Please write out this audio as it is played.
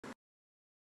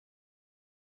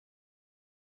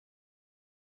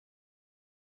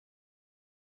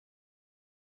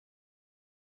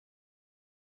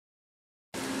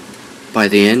By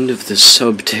the end of the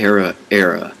Sub-Terra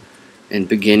era and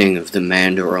beginning of the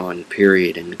Mandaron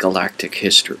period in galactic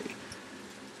history,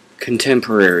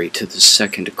 contemporary to the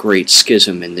Second Great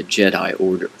Schism in the Jedi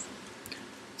Order,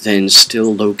 then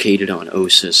still located on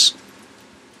Ossus,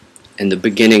 and the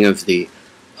beginning of the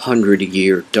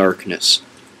 100-Year Darkness,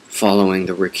 following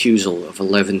the recusal of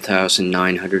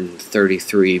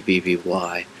 11,933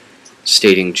 BBY,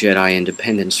 stating Jedi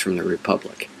independence from the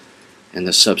Republic, and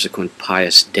the subsequent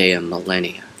Pius Dea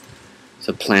millennia,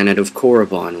 the planet of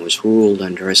Korriban was ruled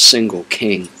under a single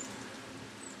king.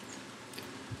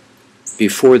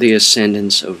 Before the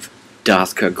ascendance of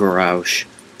Dathka Garaush,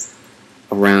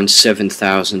 around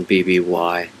 7,000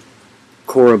 BBY,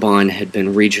 Korriban had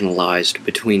been regionalized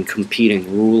between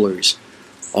competing rulers,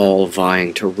 all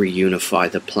vying to reunify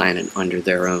the planet under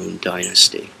their own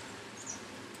dynasty.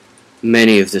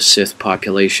 Many of the Sith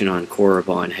population on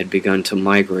Korriban had begun to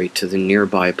migrate to the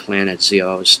nearby planet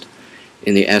Ziost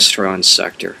in the Estron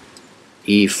sector,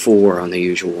 E4 on the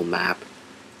usual map,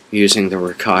 using the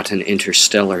Rakatan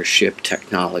interstellar ship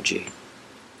technology.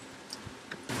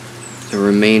 The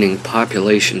remaining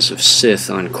populations of Sith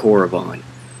on Korriban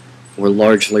were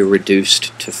largely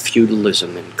reduced to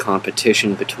feudalism and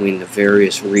competition between the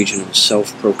various regional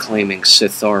self-proclaiming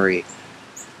Sithari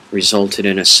resulted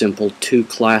in a simple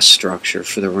two-class structure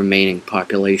for the remaining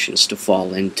populations to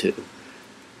fall into.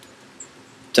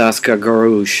 Dathka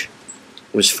Garaush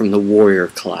was from the warrior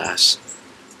class,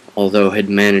 although had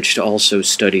managed to also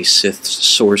study Sith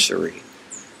sorcery,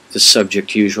 the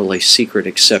subject usually secret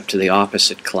except to the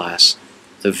opposite class,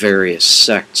 the various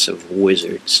sects of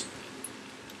wizards.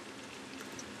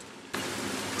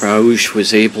 Garaush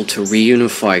was able to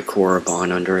reunify Korriban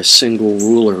under a single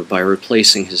ruler by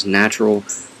replacing his natural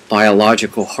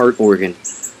biological heart organ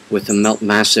with a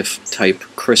massive type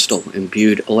crystal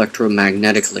imbued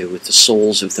electromagnetically with the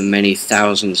souls of the many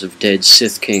thousands of dead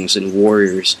Sith kings and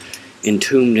warriors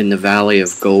entombed in the Valley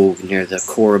of Gold near the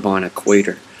Korriban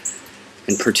equator,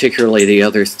 and particularly the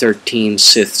other 13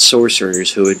 Sith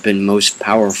sorcerers who had been most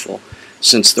powerful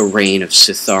since the reign of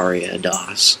Sithari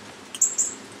Adas.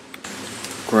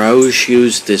 Garaush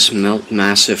used this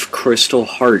massive crystal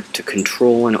heart to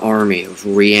control an army of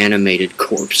reanimated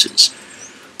corpses,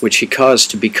 which he caused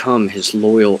to become his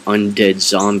loyal undead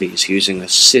zombies using a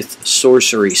Sith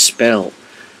sorcery spell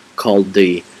called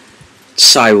the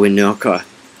Saiwinoka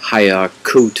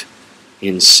Hayakut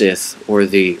in Sith, or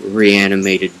the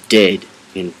reanimated dead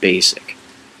in Basic.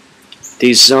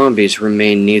 These zombies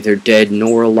remain neither dead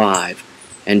nor alive,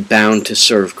 and bound to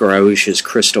serve Garaush's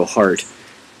crystal heart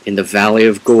in the Valley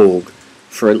of Gold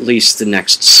for at least the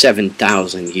next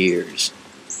 7,000 years.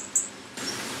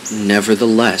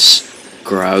 Nevertheless,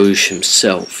 Garaush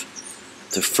himself,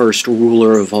 the first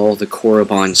ruler of all the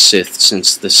Korriban Sith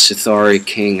since the Sithari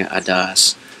king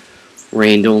Adas,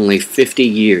 reigned only 50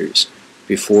 years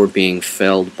before being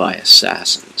felled by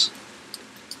assassins.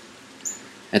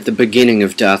 At the beginning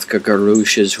of Dathka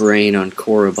Garaush's reign on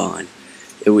Korriban,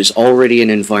 it was already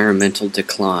in environmental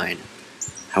decline.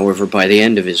 However, by the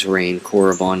end of his reign,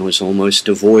 Korriban was almost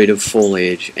devoid of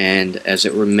foliage and, as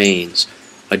it remains,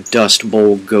 a Dust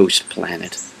Bowl ghost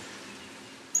planet,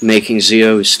 making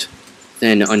Ziost,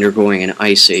 then undergoing an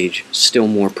ice age, still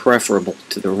more preferable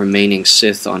to the remaining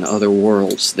Sith on other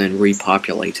worlds than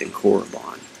repopulating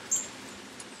Korriban.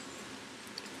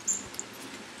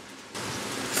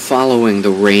 Following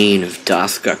the reign of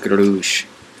Dathka Garaush,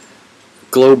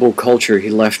 global culture he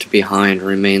left behind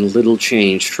remained little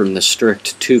changed from the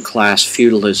strict two-class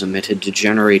feudalism it had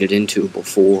degenerated into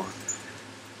before,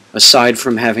 aside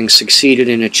from having succeeded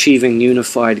in achieving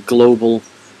unified global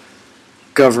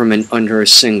government under a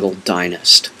single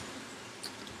dynast.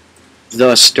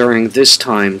 Thus, during this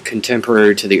time,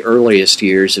 contemporary to the earliest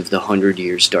years of the 100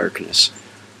 Years' Darkness,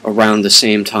 around the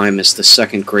same time as the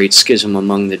Second Great Schism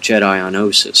among the Jedi on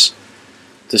Ossus,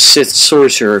 the Sith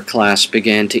sorcerer class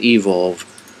began to evolve,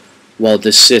 while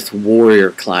the Sith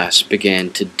warrior class began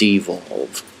to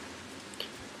devolve.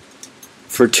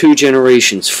 For 2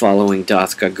 generations following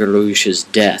Dathka Garaush's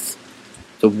death,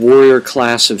 the warrior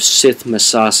class of Sith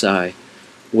Masasai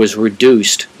was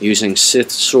reduced using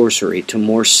Sith sorcery to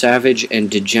more savage and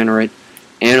degenerate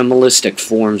animalistic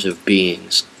forms of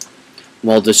beings,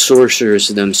 while the sorcerers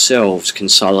themselves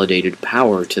consolidated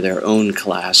power to their own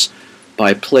class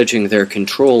by pledging their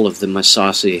control of the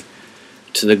Masasi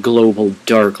to the global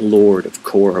Dark Lord of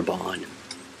Korriban.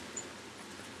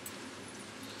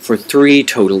 For 3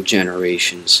 total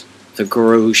generations, the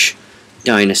Garaush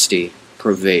dynasty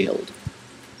prevailed.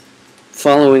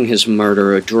 Following his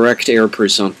murder, a direct heir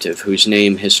presumptive, whose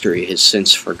name history has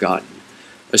since forgotten,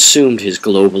 assumed his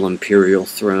global imperial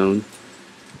throne.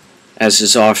 As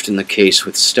is often the case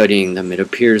with studying them, it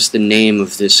appears the name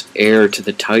of this heir to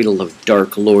the title of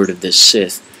Dark Lord of the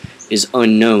Sith is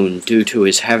unknown due to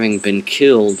his having been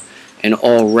killed and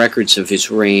all records of his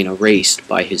reign erased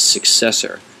by his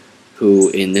successor, who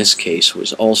in this case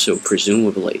was also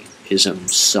presumably his own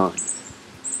son.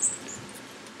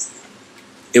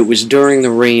 It was during the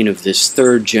reign of this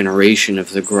third generation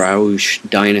of the Graush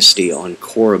dynasty on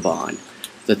Korriban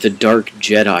that the Dark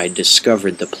Jedi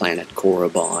discovered the planet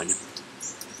Korriban.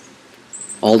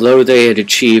 Although they had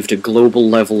achieved a global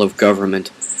level of government,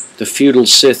 the feudal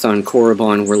Sith on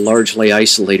Korriban were largely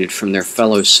isolated from their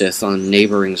fellow Sith on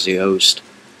neighboring Zeost.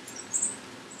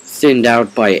 Thinned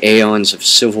out by aeons of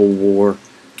civil war,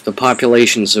 the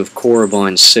populations of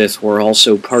Korriban Sith were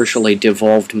also partially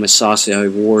devolved Masasai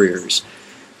warriors,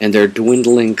 and their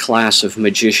dwindling class of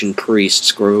magician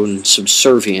priests grown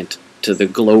subservient to the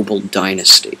global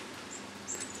dynasty.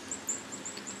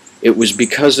 It was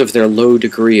because of their low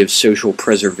degree of social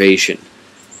preservation,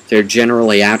 their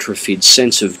generally atrophied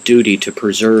sense of duty to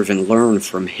preserve and learn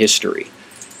from history,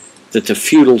 that the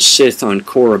feudal Sith on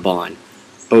Korriban,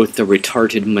 both the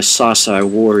retarded Masasai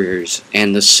warriors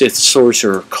and the Sith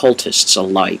sorcerer cultists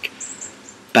alike,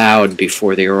 bowed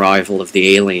before the arrival of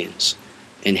the aliens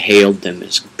and hailed them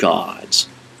as gods.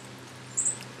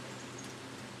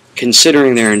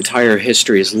 Considering their entire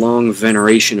history's long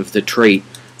veneration of the trait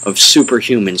of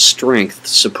superhuman strength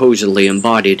supposedly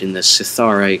embodied in the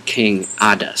Sithari king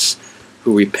Adas,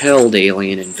 who repelled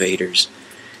alien invaders,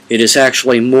 it is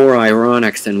actually more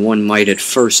ironic than one might at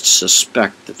first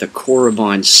suspect that the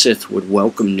Korriban Sith would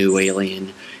welcome new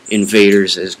alien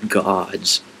invaders as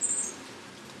gods.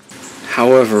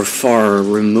 However far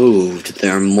removed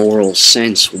their moral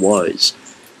sense was,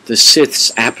 the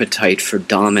Sith's appetite for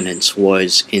dominance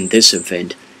was, in this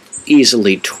event,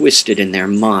 easily twisted in their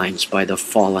minds by the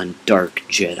fallen Dark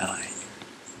Jedi.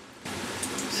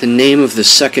 The name of the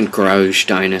second Graush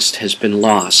dynasty has been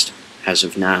lost, as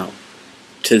of now,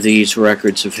 to these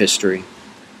records of history.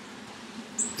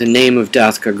 The name of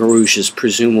Dathka Garush's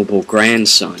presumable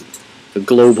grandson, the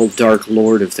global Dark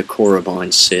Lord of the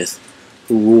Korriban Sith,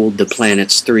 who ruled the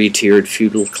planet's three-tiered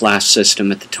feudal class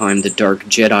system at the time the Dark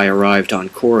Jedi arrived on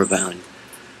Korriban,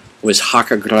 was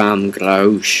Hakagram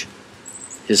Graush.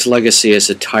 His legacy as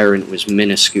a tyrant was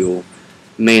minuscule,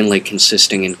 mainly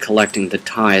consisting in collecting the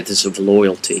tithes of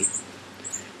loyalty.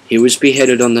 He was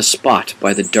beheaded on the spot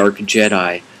by the Dark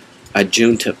Jedi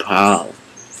Ajunta Pal,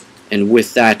 and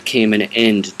with that came an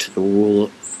end to the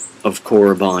rule of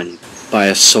Korriban by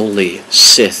a solely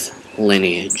Sith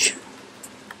lineage.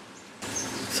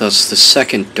 Thus the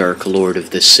second Dark Lord of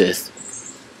the Sith,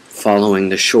 following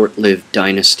the short-lived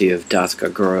dynasty of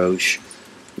Dathka Garosh,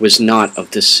 was not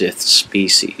of the Sith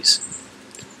species.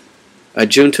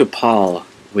 Ajunta Pal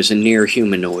was a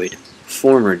near-humanoid,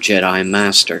 former Jedi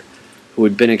Master, who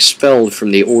had been expelled from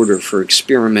the Order for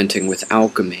experimenting with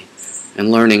alchemy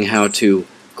and learning how to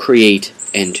create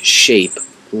and shape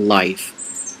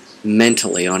life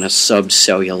mentally on a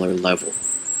subcellular level.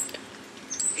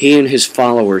 He and his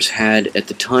followers had, at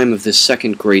the time of the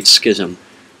Second Great Schism,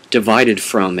 divided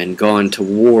from and gone to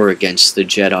war against the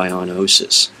Jedi on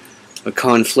Ossus, a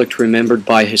conflict remembered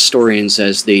by historians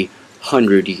as the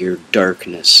 100-Year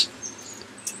Darkness.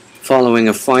 Following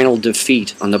a final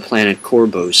defeat on the planet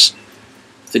Korbos,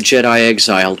 the Jedi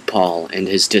exiled Paul and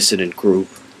his dissident group.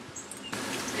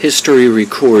 History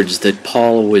records that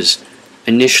Paul was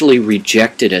initially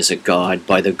rejected as a god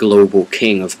by the global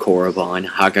king of Korriban,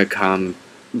 Hagakam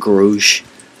Grush,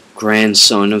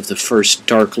 grandson of the first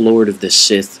Dark Lord of the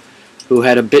Sith, who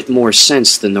had a bit more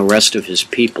sense than the rest of his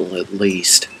people, at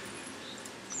least.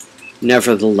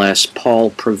 Nevertheless, Paul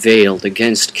prevailed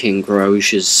against King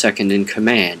Grush's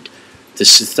second-in-command, the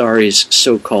Sithari's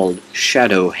so-called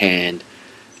Shadow Hand,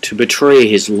 to betray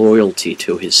his loyalty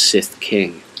to his Sith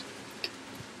king.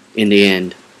 In the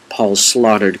end, Paul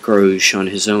slaughtered Grush on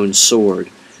his own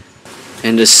sword,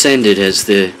 and ascended as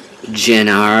the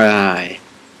Gen'Ari,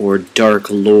 or Dark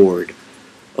Lord,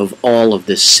 of all of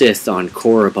the Sith on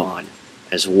Korriban,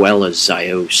 as well as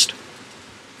Zeost.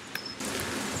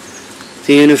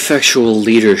 The ineffectual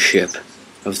leadership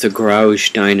of the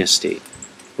Graush dynasty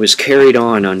was carried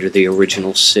on under the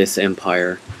original Sith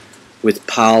Empire, with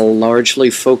Pal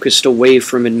largely focused away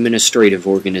from administrative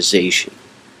organization.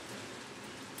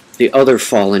 The other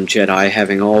fallen Jedi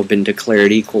having all been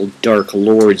declared equal Dark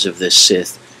Lords of the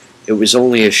Sith, it was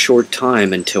only a short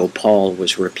time until Paul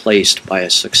was replaced by a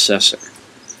successor.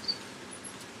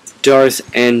 Darth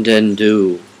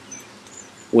Endendu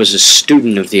was a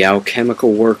student of the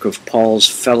alchemical work of Paul's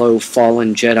fellow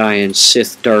fallen Jedi and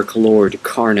Sith Dark Lord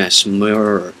Karnas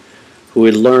Mur, who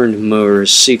had learned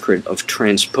Mur's secret of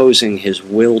transposing his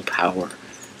willpower,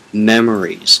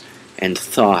 memories, and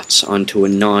thoughts onto a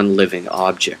non-living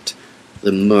object,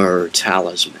 the Mur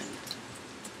talisman.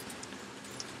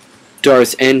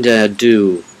 Darth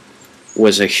Endadu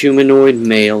was a humanoid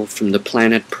male from the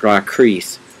planet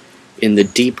Prakrith in the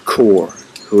deep core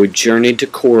who had journeyed to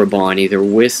Korriban either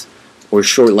with or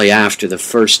shortly after the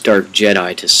first Dark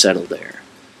Jedi to settle there.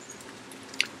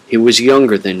 He was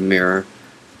younger than Mir,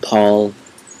 Paul,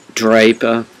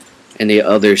 Draipa, and the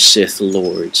other Sith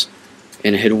Lords,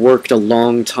 and had worked a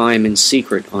long time in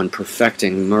secret on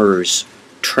perfecting Mur's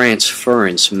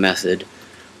transference method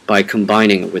by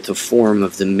combining it with a form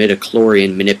of the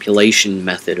midichlorian manipulation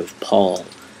method of Paul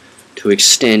to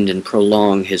extend and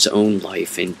prolong his own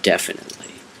life indefinitely.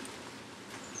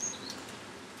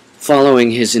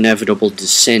 Following his inevitable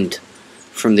descent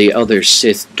from the other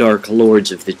Sith Dark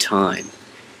Lords of the time,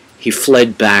 he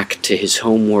fled back to his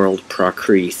homeworld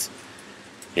Prakrith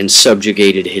and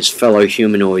subjugated his fellow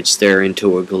humanoids there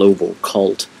into a global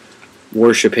cult,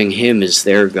 worshipping him as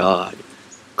their god,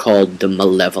 called the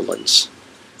Malevolence.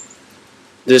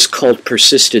 This cult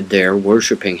persisted there,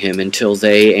 worshipping him until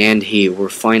they and he were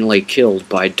finally killed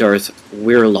by Darth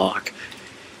Weirlock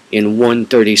in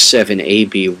 137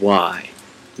 ABY,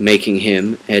 making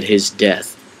him, at his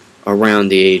death, around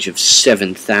the age of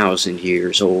 7,000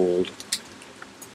 years old.